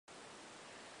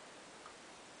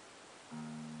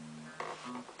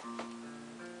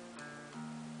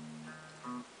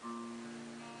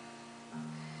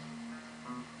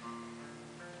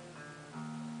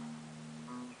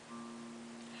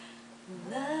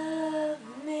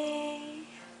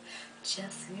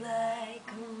Just like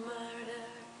a murder,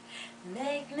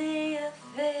 make me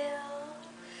feel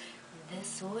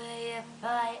this way if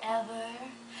I ever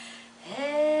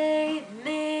hate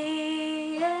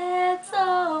me. It's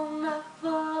all my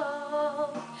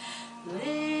fault.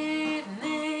 Leave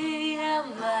me,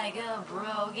 I'm like a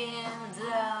broken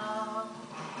doll.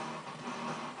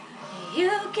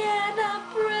 You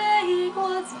cannot break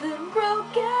what's been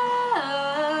broken.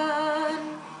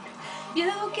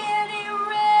 You can't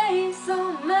erase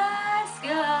all my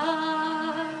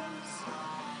scars.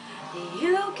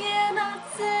 You cannot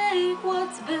take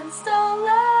what's been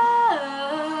stolen.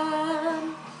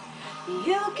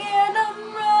 You cannot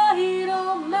right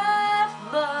all my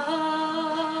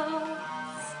flaws.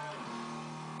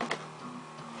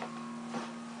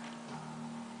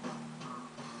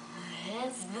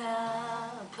 It's the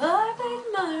perfect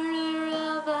murder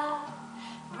of a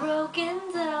broken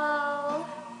doll.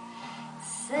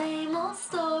 Same old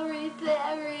story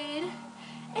buried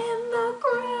in the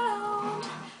ground.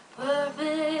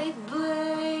 Perfect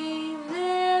blame,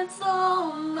 it's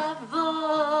all my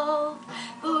fault.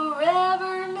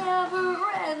 Forever never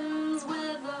ends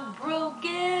with a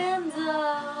broken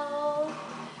doll.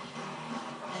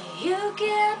 You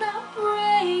cannot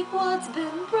break what's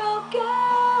been broken.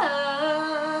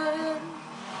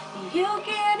 You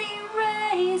can't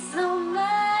erase all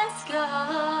my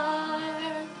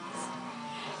scars.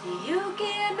 You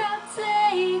cannot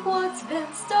take what's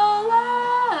been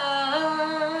stolen.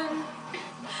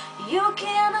 You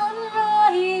cannot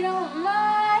right all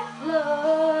my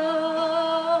flaws.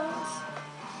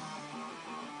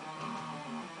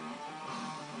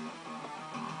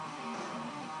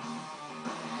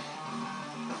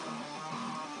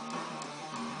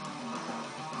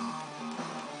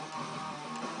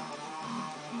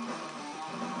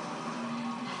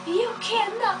 You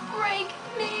cannot break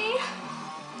me.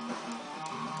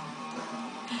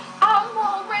 I'm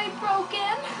already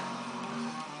broken.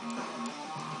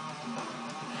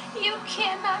 You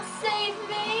cannot save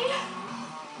me.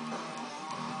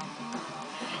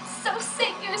 So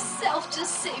save yourself,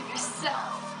 just save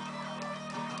yourself.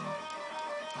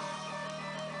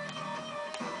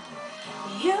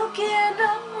 You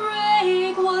cannot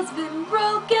break what's been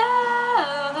broken.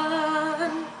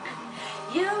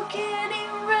 You can't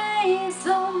erase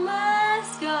all my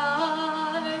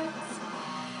scars.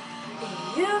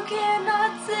 You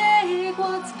cannot take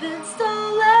what's been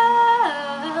stolen.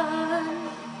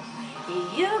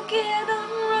 You cannot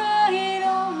right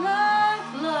all my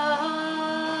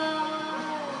flaws.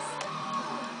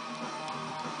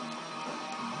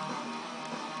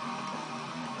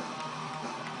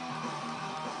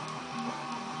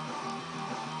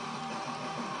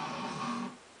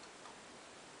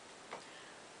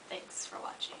 Thanks for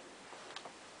watching.